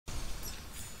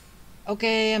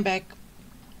Okay, I'm back.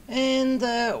 And,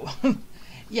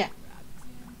 yeah.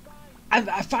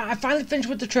 I finally finished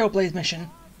with the Trailblaze mission.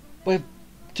 With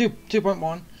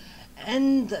 2.1.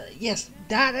 And, yes,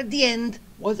 that at the end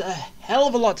was a hell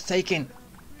of a lot to take in.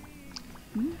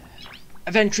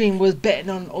 Aventurine was betting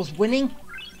on us winning.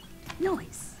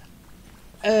 Nice.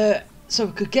 So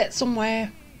we could get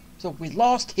somewhere. So we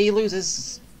lost, he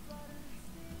loses.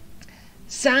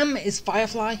 Sam is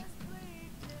Firefly.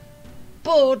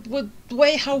 But with the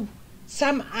way how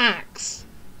Sam acts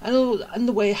and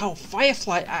the way how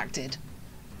Firefly acted,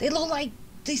 they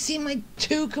seem like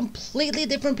two completely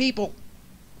different people.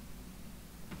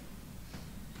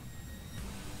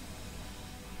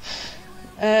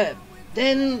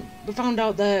 Then we found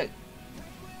out that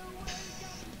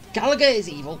Gallagher is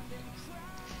evil.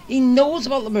 He knows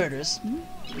about the murders.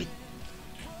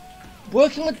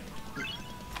 Working with,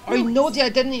 or he knows the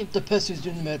identity of the person who's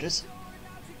doing the murders.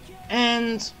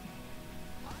 And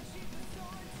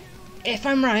if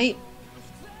I'm right,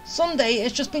 Sunday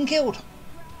has just been killed.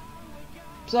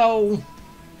 So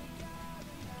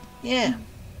yeah,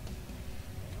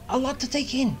 a lot to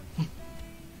take in.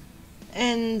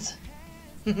 And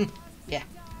yeah,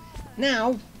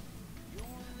 now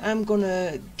I'm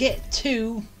gonna get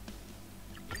to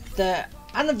the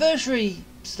anniversary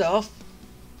stuff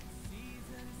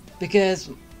because,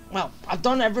 well, I've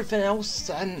done everything else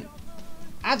and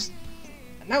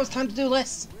now it's time to do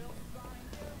this.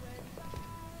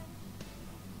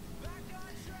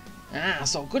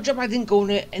 So good job I didn't go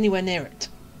anywhere near it.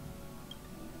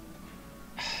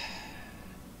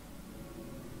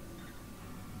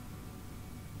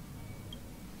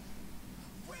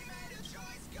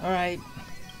 Alright.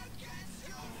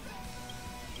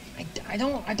 I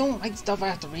don't like stuff I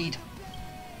have to read.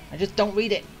 I just don't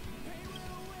read it.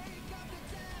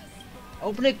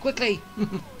 Open it quickly.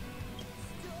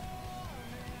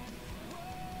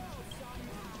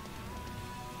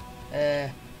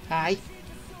 Hi.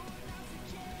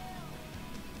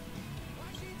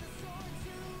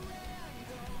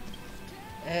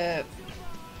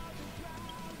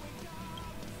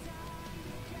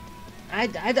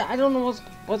 I don't know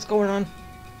what's going on.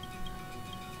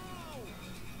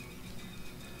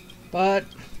 But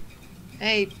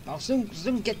hey, I'll soon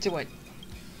get to it.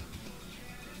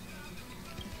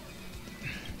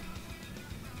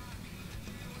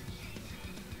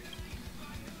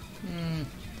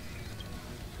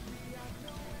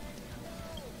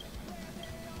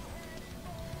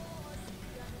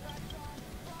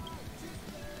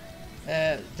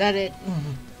 That it?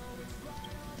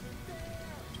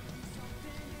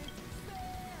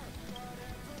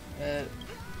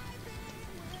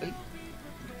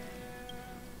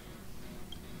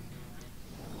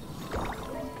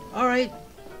 Alright.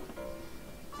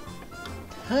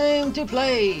 Time to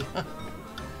play!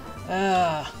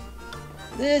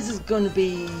 This is gonna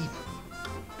be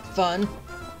fun,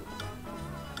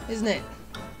 isn't it?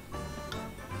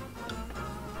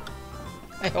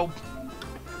 I hope.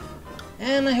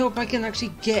 And I hope I can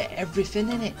actually get everything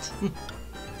in it.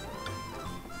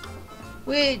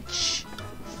 Which,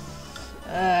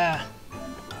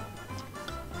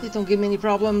 please don't give me any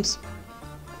problems.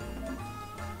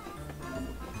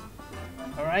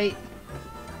 Alright.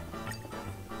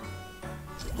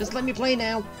 Just let me play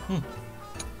now.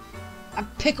 I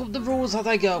pick up the rules as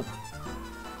I go.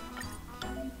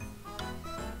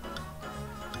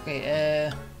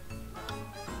 Okay,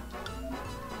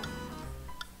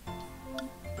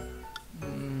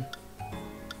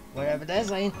 whatever they're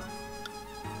saying.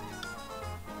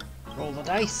 Roll the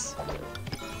dice.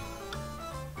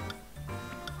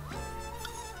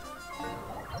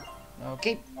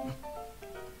 Okay.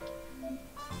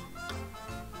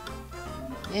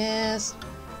 Yes.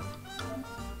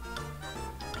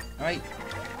 Alright,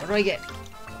 what do I get?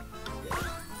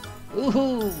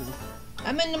 Woohoo!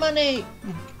 I'm in the money!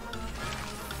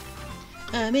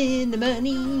 I'm in the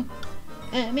money!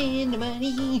 I'm in the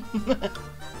money!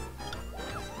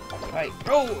 Alright,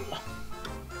 roll!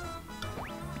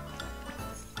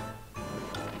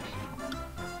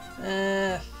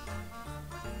 I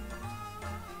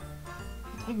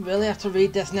really have to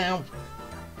read this now.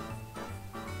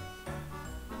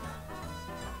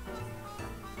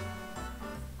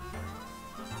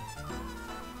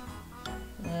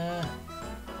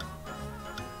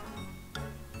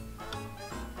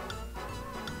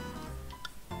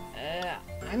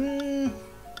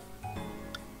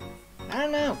 I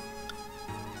don't know.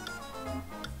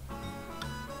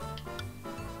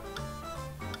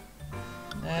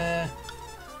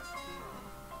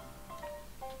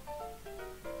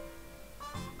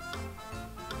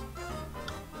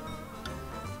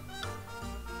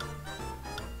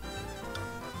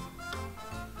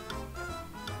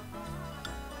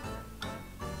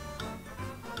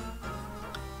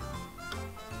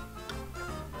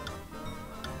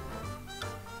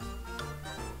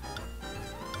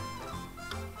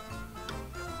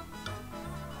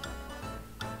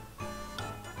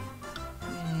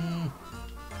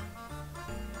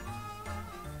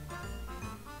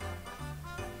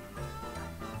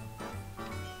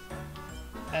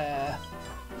 I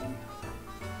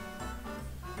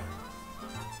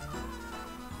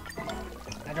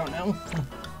don't know.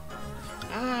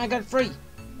 Ah, I got it free.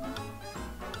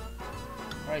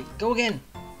 Alright, go again.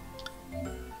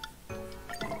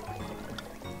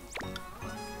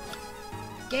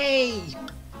 Yay!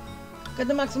 Get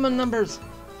the maximum numbers.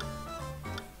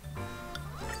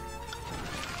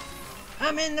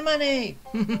 I'm in the money!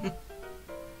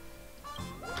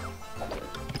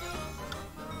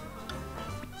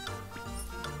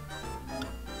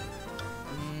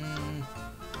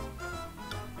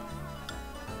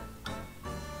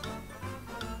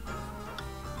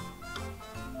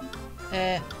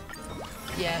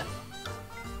 Yeah.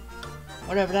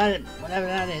 Whatever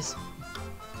that is.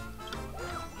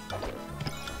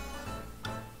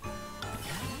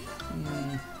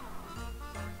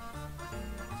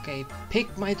 Okay,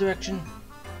 pick my direction.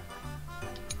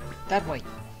 That way.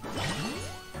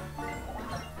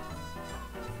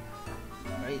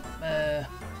 Right,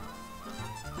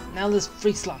 now there's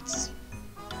 3 slots.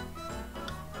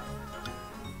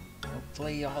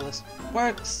 Hopefully all this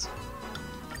works.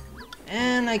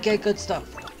 And I get good stuff.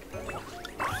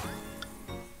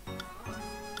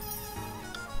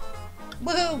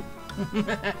 Woohoo!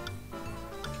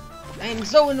 I'm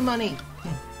so in the money.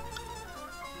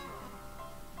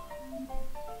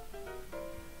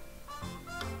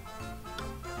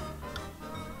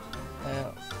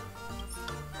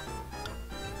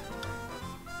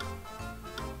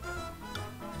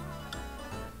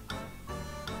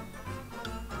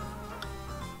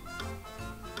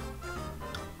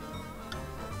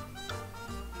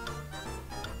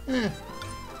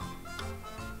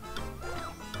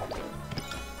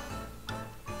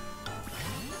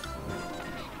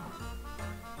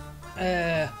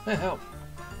 Help.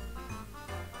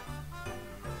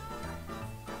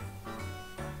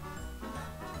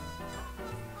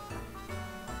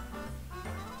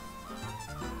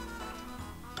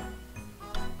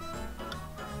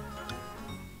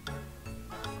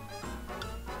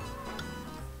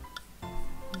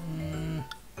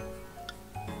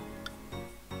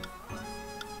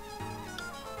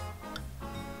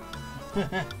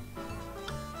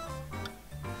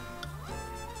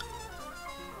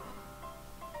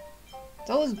 It's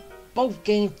always both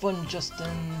gaining fun, Justin.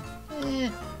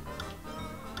 That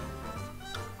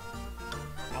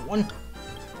one.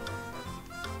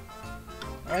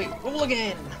 Alright, roll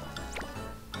again.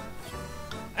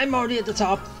 I'm already at the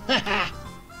top. Ah.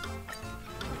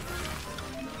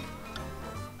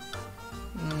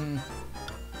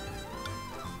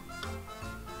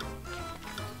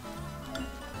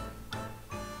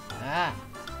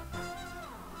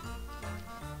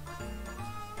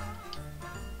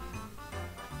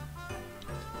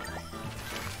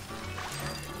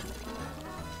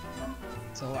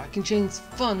 So I can change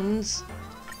funds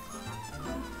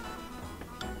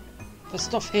for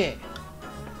stuff here.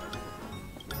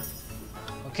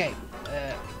 Okay.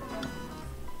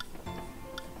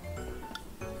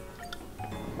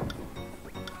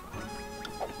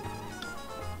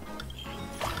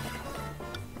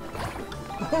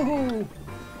 Woohoo!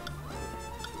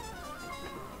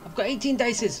 I've got 18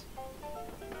 dices.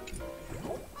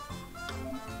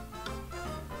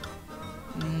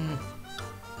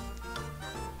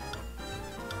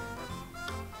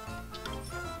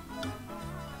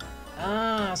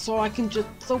 Ah, so I can just,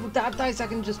 so with that dice I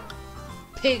can just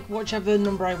pick whichever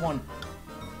number I want.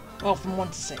 Well, from 1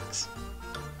 to 6.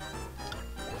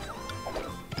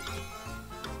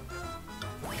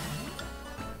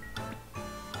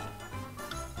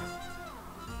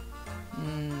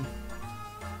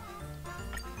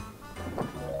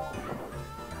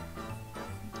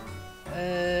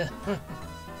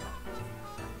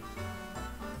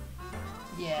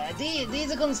 Yeah,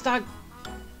 these are gonna start.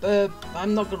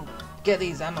 I'm not gonna get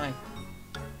these, am I?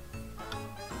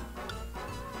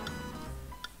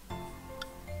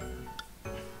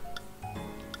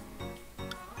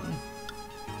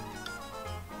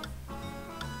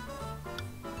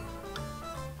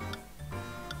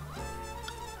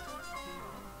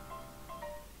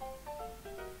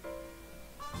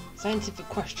 Scientific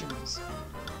questions.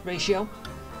 Ratio.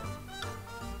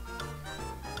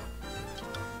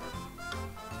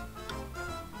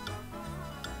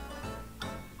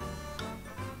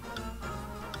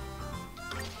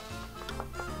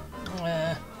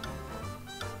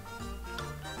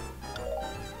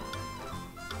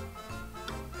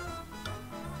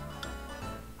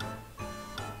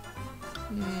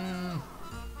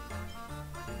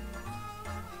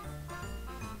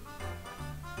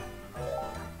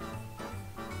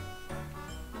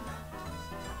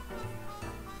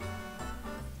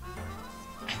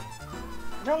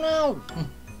 I don't know.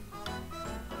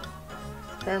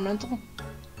 experimental.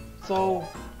 So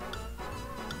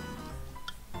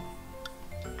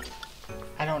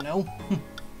I don't know.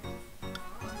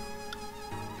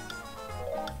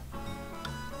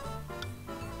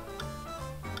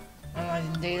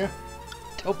 Analyzing data.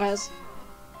 Topaz.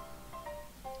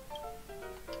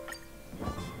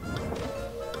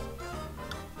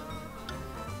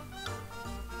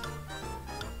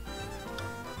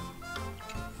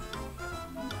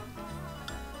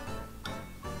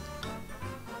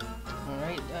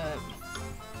 Alright,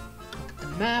 look at the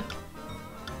map.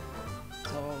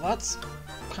 So that's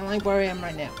kind of like where I am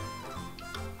right now.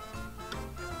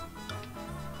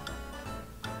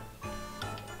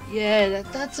 Yeah,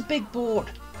 that's a big board.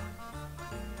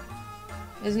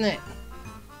 Isn't it?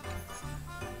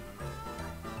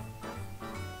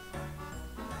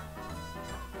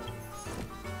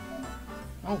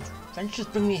 Oh, French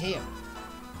just bring me here.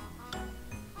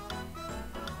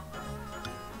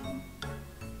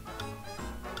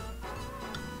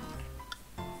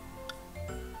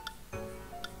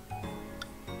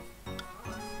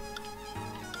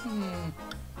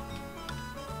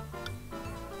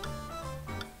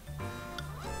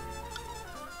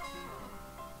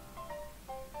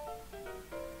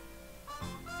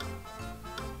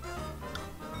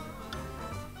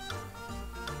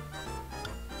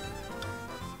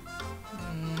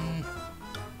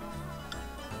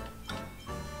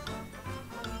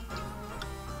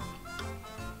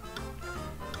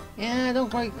 Yeah, I don't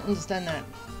quite understand that.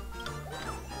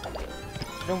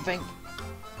 I don't think.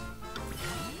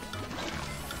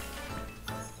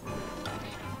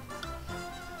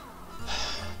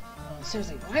 Oh,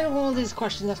 seriously, why do all these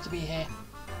questions have to be here?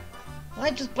 I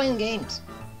like just playing games.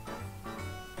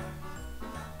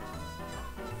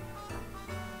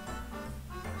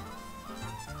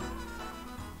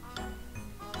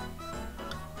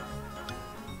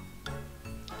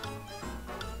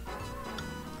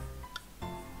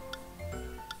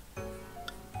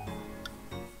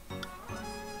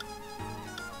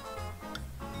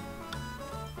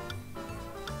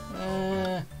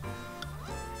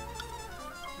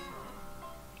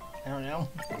 I don't know.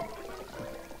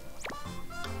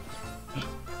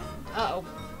 Uh-oh.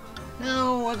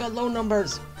 No, I got low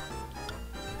numbers.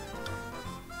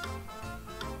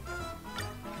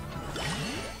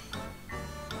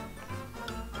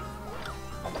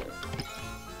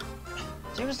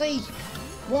 Seriously?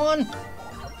 One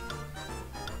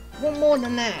more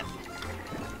than that.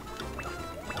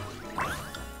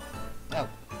 Oh.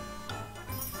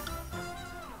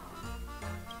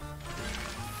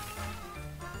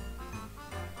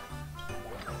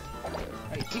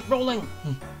 Alright, keep rolling.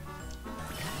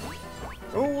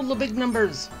 Roll the big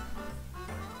numbers.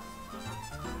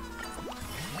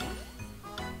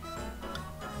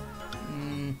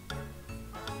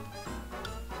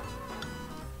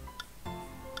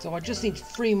 So I just need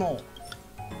 3 more.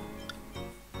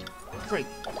 3.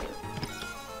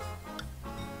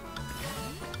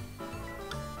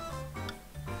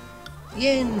 The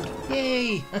end!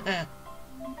 Yay!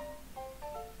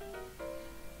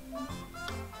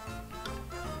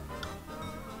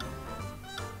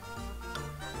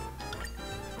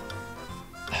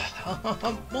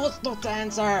 What's not to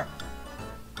answer?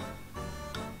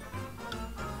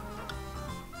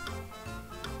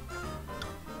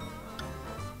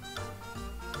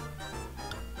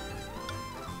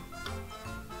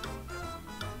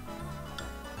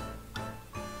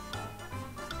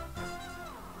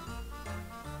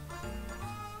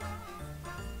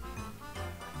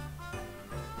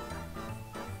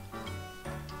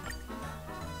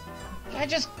 I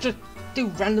just do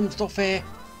random stuff here.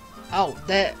 Oh,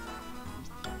 there.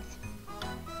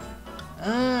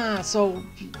 Ah, so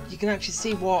you can actually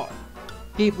see what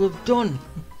people have done.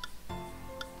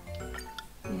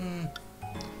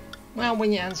 Well,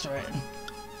 when you answer it.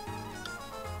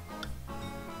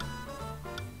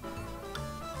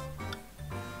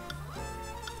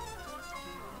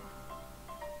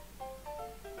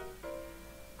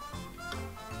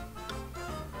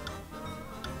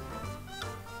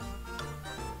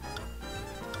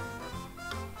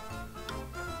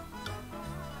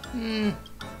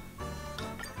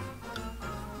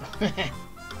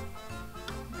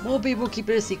 More people keep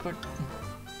it a secret.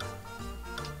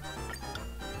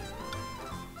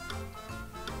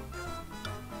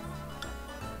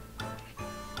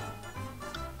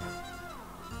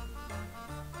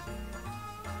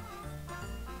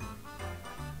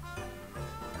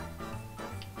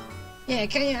 Yeah,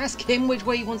 can you ask him which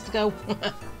way he wants to go?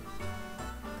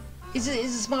 He's a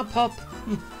smart pup.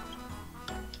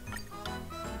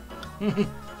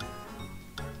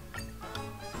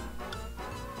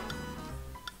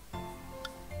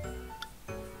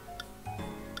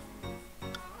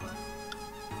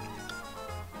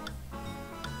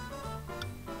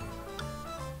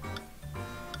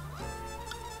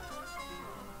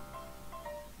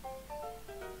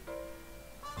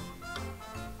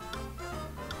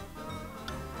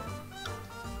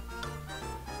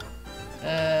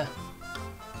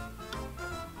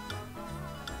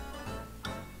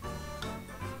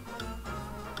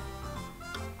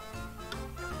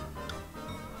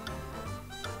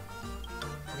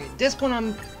 this one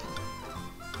I'm...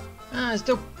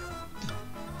 still...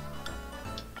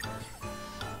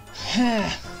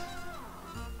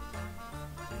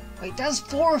 Wait, that's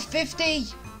 450?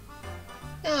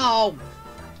 No!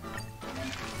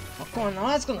 Oh, come on, now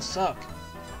that's gonna suck.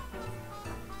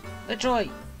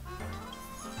 Literally.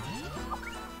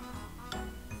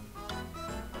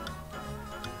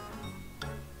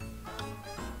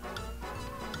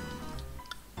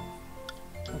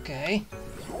 Okay.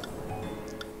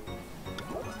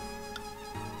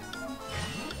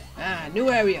 New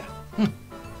area.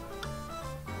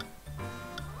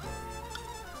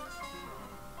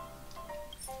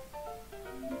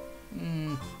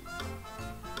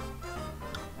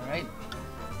 Alright.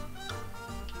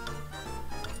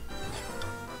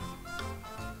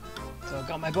 So I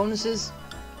got my bonuses.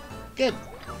 Good.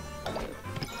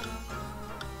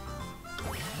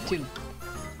 2.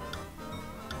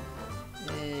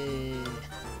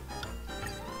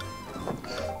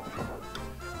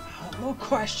 More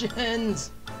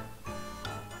questions.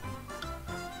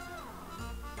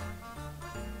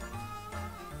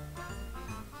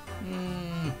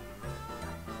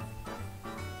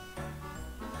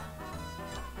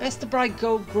 Best to buy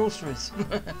gold groceries.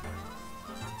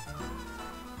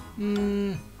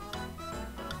 I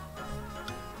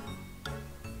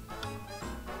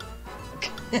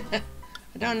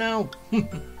don't know.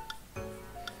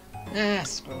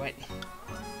 Screw it.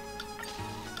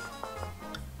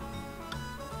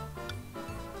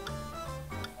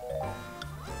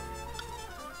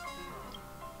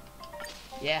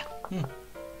 Yeah.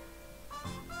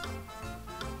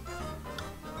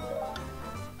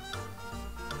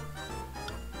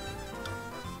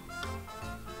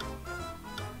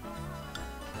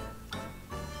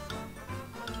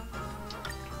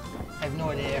 I have no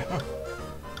idea.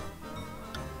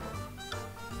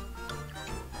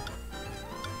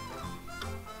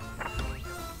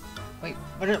 Wait,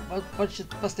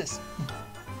 what's this?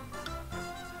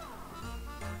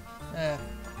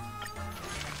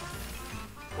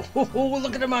 Oh,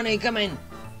 look at the money, come in!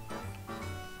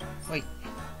 Wait.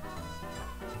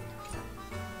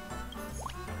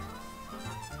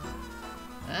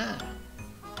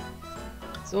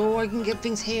 So I can get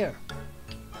things here.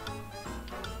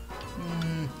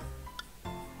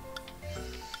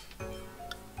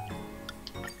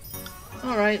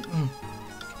 Alright.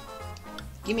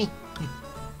 Gimme.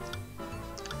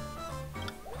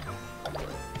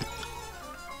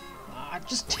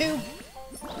 Just 2.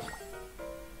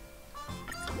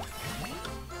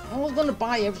 I was gonna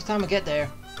buy every time I get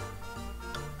there.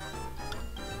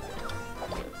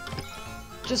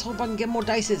 Just hope I can get more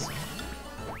dices.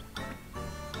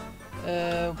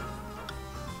 I'm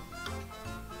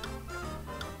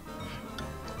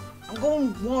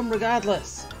going 1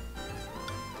 regardless.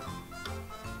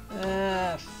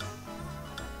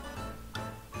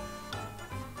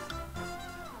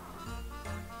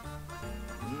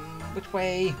 Which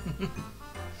way?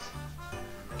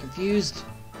 Confused.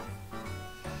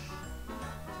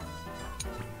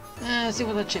 Let's see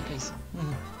what that chip is.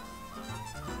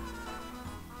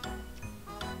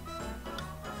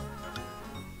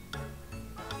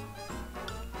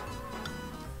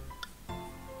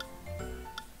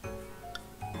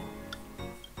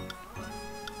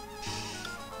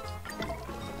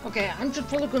 Okay, I'm just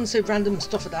probably going to say random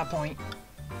stuff at that point.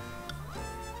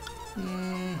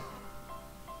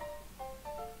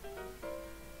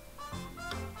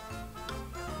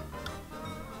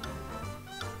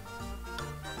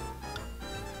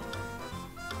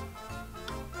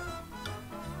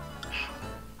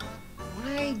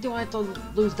 Why do I have to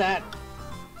lose that?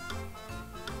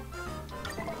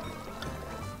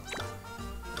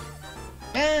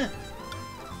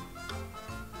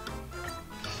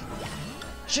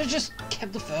 Should have just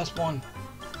kept the first one.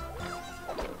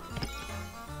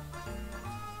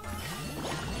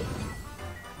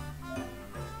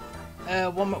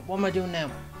 What am I doing now?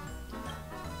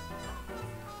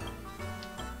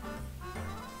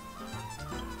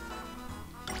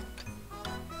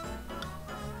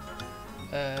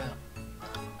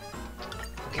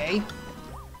 Okay.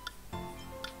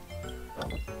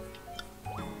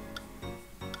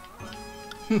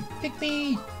 Pick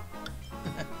me!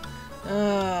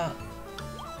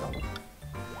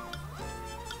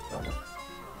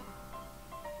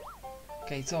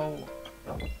 Okay, so...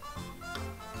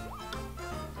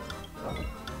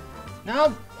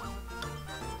 No!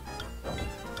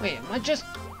 Wait, am I just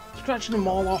scratching them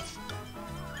all off?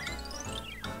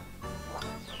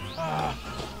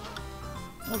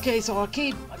 Okay, so I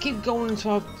keep going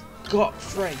until I've got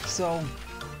 3, so...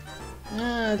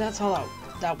 that's how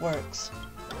that works.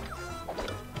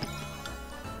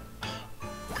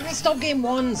 Can I stop getting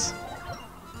ones?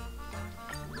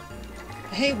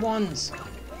 I hate ones.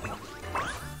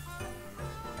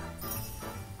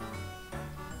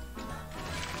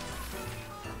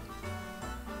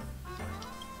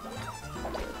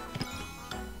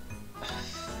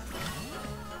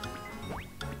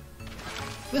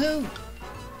 Woohoo!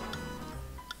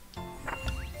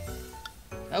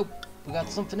 Oh, we got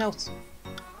something else.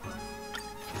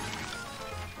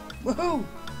 Woohoo!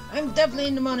 I'm definitely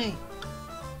in the money.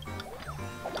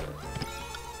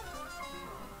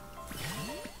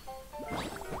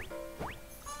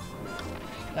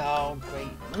 Oh, great.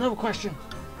 Another question.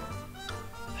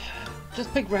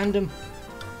 Just pick random.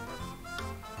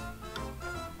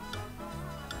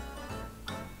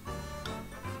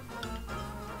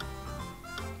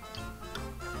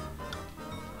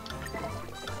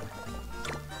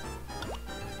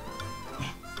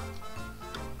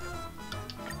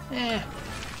 Eh.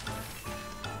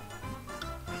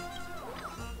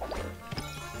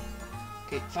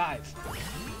 Okay, 5.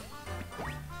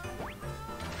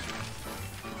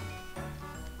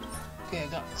 Okay, I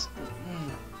got...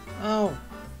 Oh.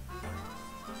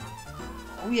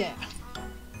 Oh, yeah.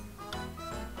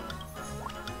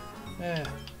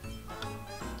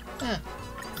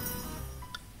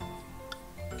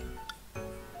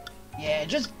 Yeah,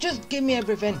 just give me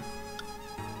everything.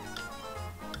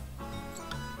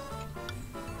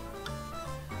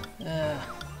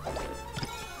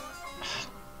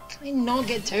 Can I not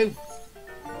get 2?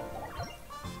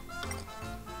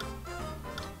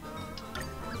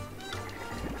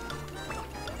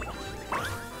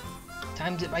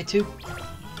 Times it by 2.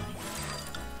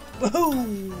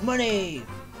 Woohoo! Money!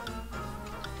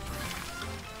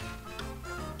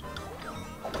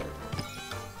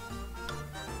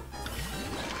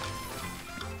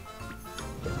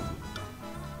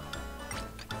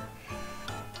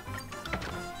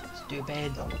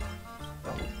 Stupid.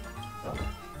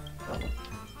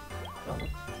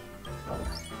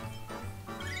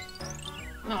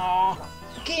 Aww,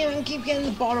 I can't keep getting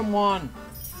the bottom one.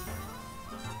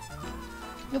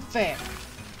 No fair.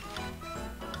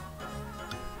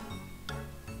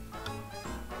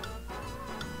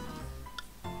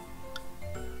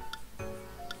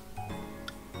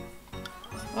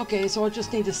 Okay, so I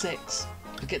just need a 6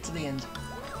 to get to the end.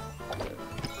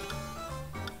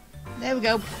 There we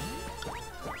go.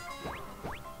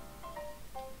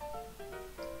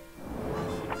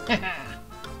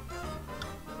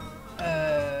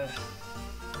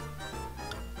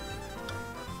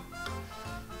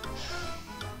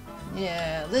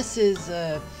 Yeah, this is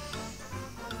I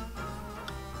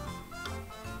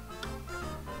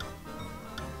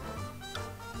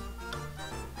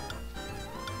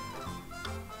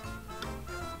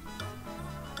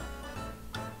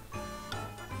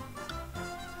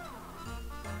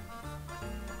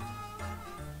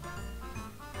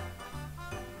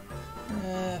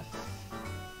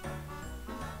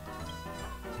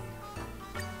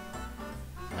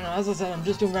know, as I said, I'm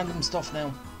just doing random stuff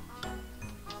now.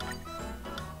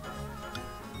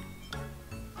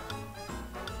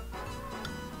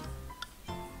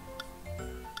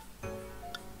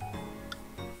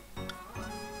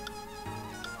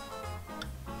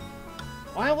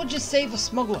 Why would you save a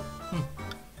smuggler?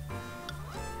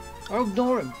 Or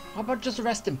ignore him? How about just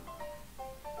arrest him?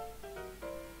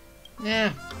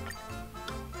 Yeah.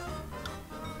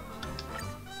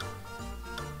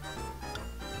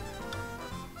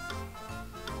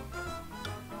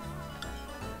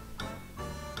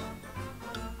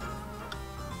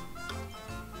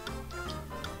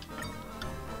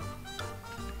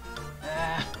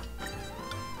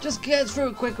 Just get through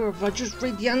it quicker if I just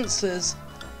read the answers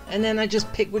and then I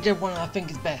just pick whichever one I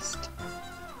think is best.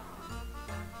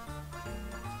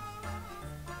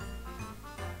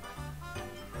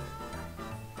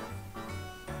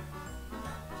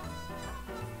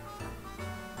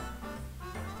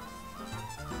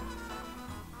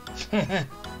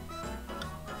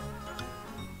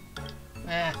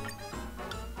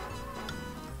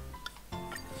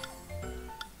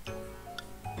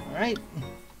 Alright.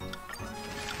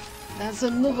 That's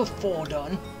another 4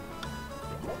 done.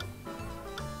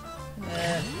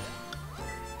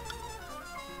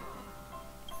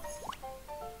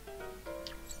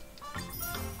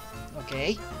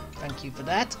 Okay, thank you for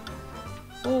that.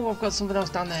 Oh, I've got something else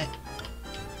down there.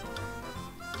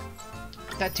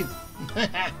 That too.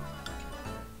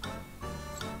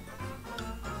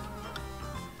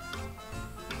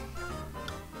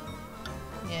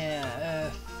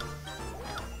 Yeah,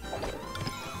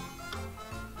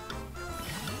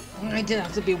 I did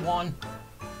have to be 1.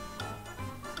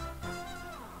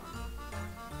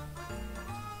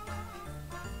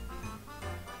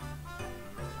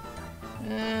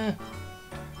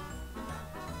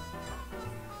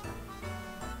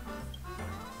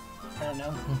 I don't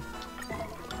know.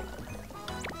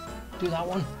 Do that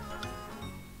one.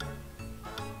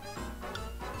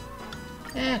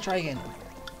 Try again.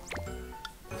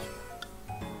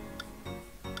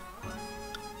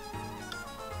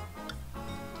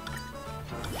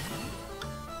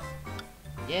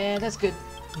 Yeah, that's good.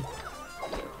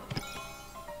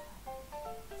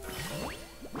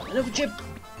 Another chip.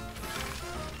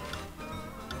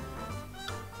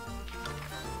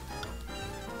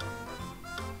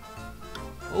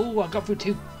 Oh, I got through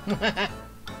 2.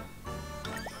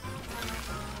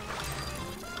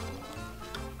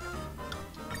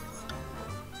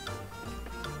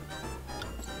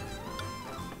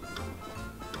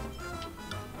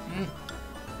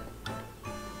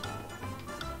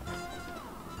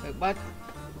 Wait, what?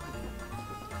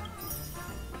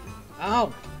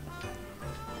 Oh!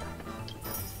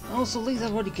 Oh, so at least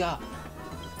I've already got.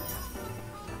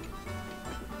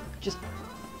 Just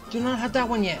do not have that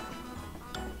one yet.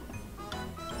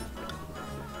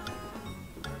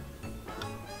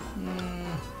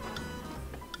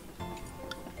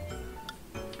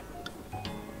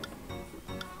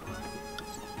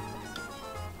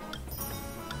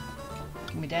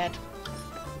 Give me that.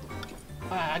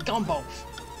 I got them both.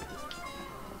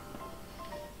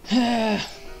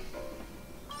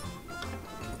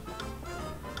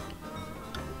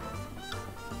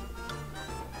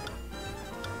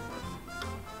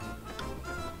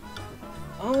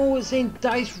 Oh, it's saying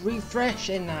dice refresh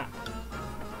in that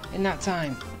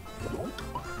time.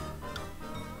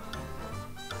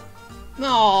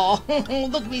 No,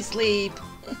 look at me sleep.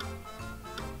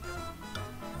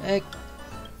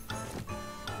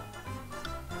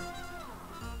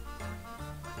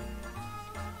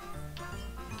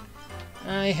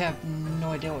 I have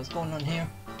no idea what's going on here,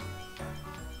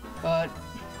 but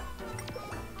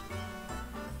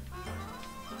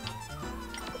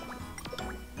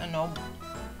I don't know.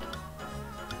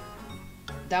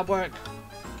 That worked.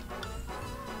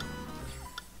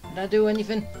 Did I do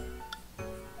anything?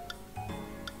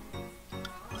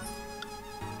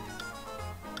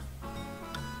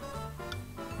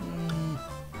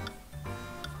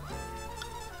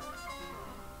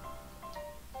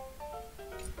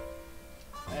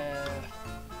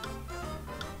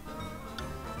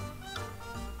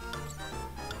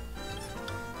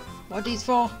 What are these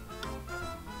for?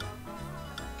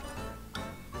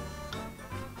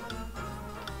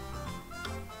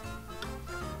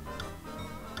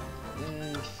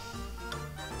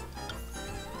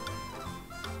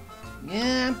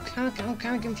 Yeah, I'm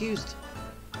kind of confused.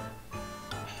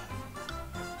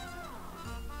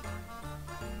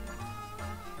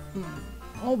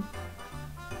 Oh,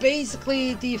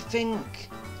 basically, do you think?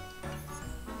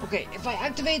 Okay, if I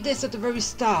activate this at the very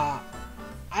start,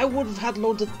 I would have had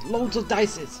loads of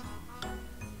dices.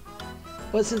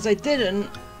 But since I didn't,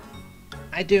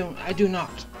 I do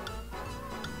not.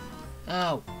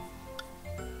 Oh.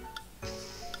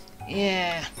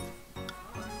 Yeah.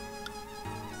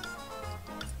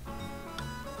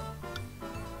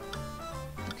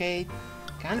 Okay,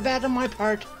 kind of bad on my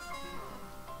part.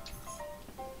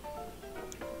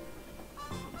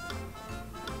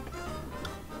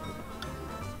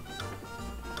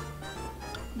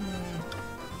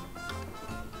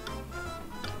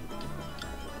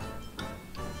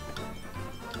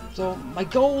 So my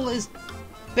goal is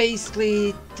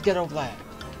basically to get over that,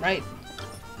 right?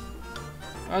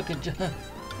 I could just...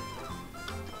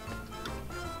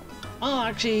 Oh,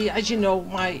 actually, as you know,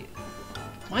 my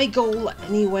goal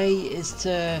anyway is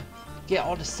to get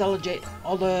all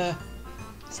the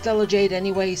Stellar Jade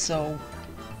anyway, so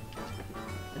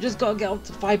I just gotta get up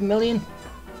to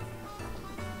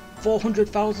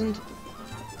 5,400,000,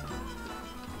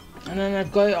 and then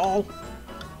I've got it all.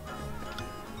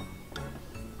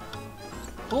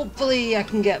 Hopefully I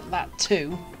can get that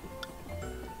too,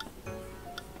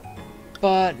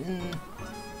 but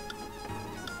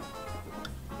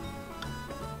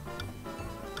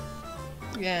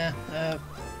yeah,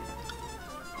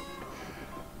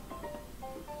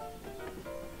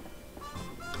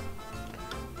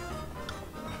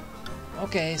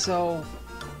 okay, so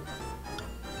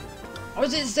I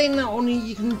was saying that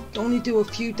you can only do a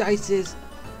few dices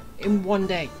in one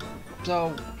day,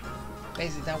 so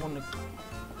basically that wouldn't have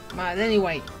mattered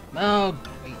anyway. Oh,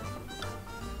 wait.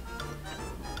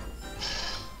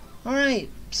 Alright,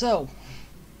 so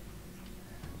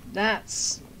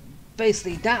that's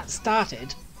basically that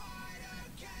started.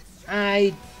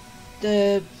 I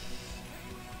don't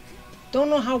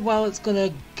know how well it's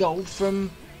gonna go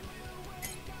from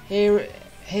here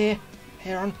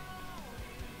on,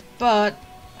 But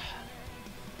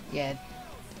yeah,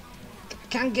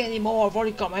 can't get any more. I've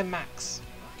already got my max.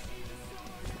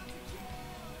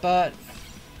 But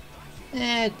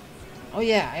oh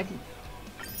yeah,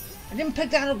 I didn't pick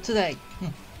that up today.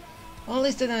 Well, at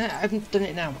least I haven't done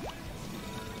it now.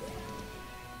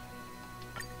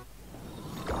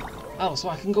 Oh, so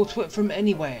I can go to it from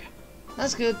anywhere.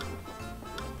 That's good.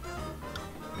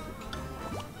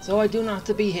 So I do not have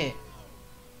to be here.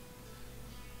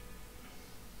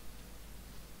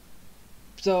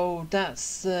 So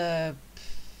that's Should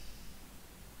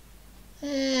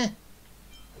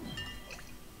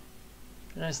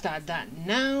I start that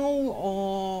now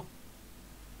or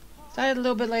start it a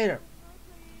little bit later?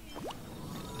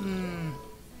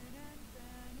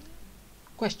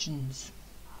 Questions.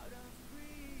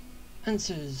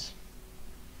 Answers.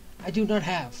 I do not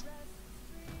have.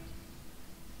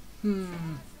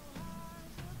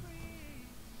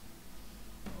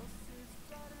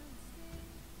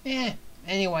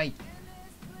 Anyway.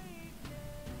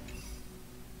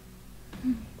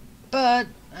 But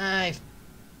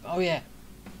oh yeah.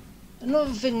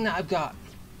 Another thing that I've got,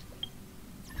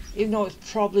 even though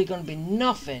it's probably going to be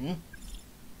nothing,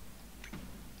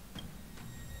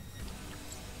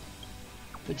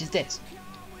 which is this.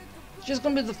 It's just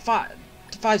going to be the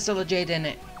 5-stellar jade in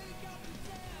it.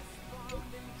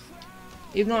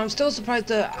 Even though I'm still surprised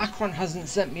that Akron hasn't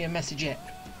sent me a message yet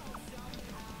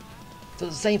for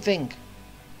the same thing.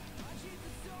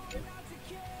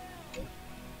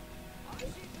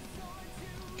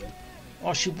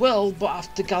 Or she will, but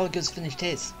after Gallagher's finished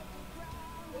his.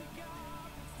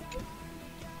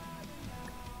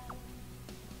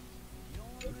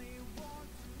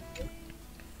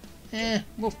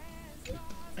 Well,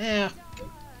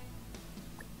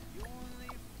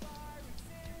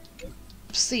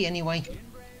 see anyway.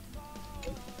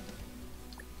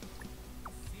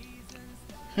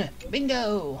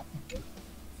 Bingo!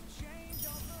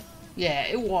 Yeah,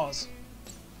 it was.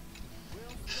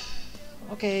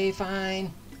 Okay,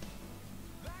 fine.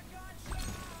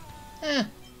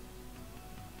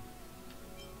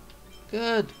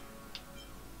 Good.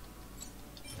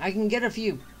 I can get a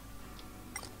few.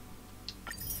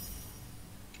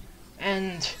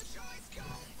 And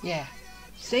yeah,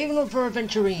 saving up for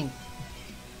Aventurine.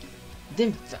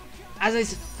 Didn't,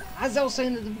 as I was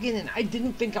saying at the beginning, I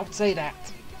didn't think I would say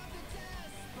that.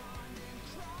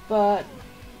 But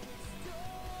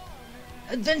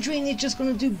Aventurine is just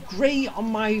going to do great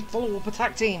on my follow-up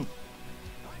attack team.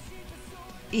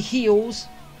 He heals.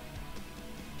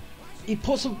 He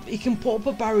can put up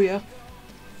a barrier.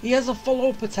 He has a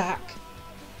follow-up attack.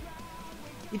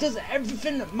 He does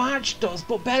everything that March does,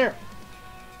 but better.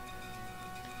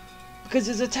 Because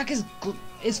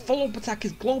his follow-up attack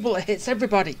is global. It hits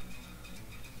everybody.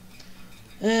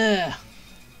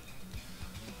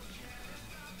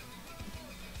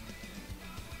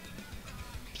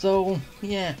 So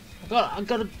yeah, I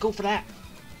gotta go for that.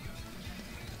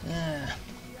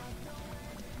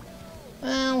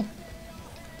 Well,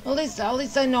 at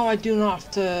least I know I do not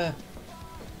have to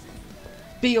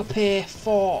be up here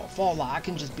for that. I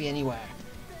can just be anywhere.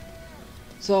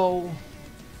 So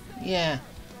yeah,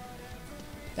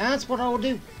 that's what I will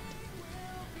do.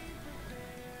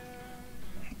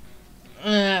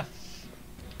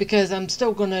 Because I'm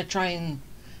still gonna try and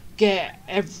get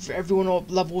everyone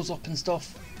up, levels up and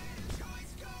stuff.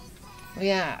 But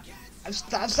yeah, I've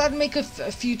started to make a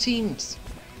few teams.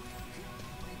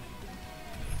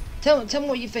 Tell me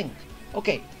what you think.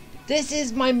 Okay, this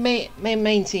is my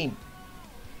main team.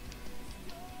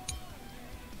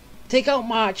 Take out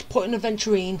March, put in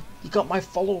Aventurine, you got my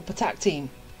follow-up attack team.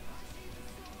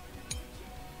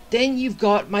 Then you've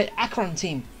got my Akron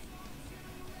team.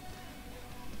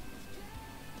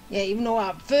 Yeah, even though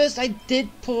at first I did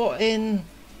put in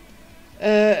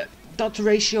Dr.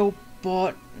 Ratio,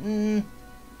 but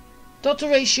Dr.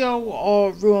 Ratio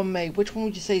or Ruin May, which one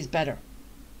would you say is better?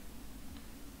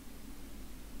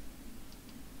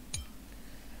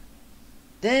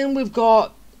 Then we've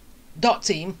got Dot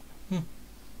Team.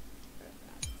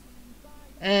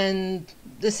 And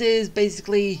this is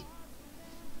basically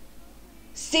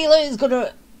Seal is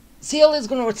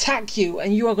gonna attack you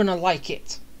and you are gonna like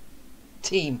it.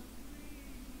 Team.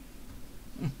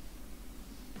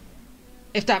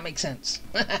 If that makes sense.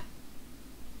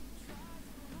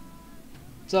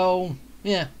 So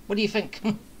yeah, what do you think?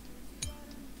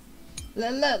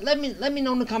 let me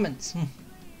know in the comments.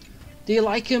 Do you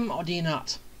like him or do you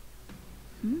not?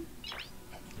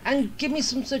 And give me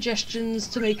some suggestions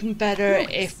to make him better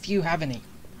if you have any.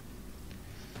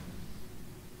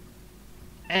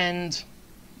 And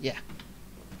yeah,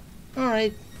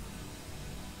 alright,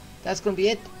 that's gonna be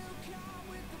it.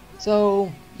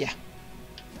 So, yeah.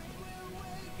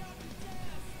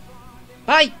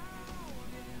 Bye!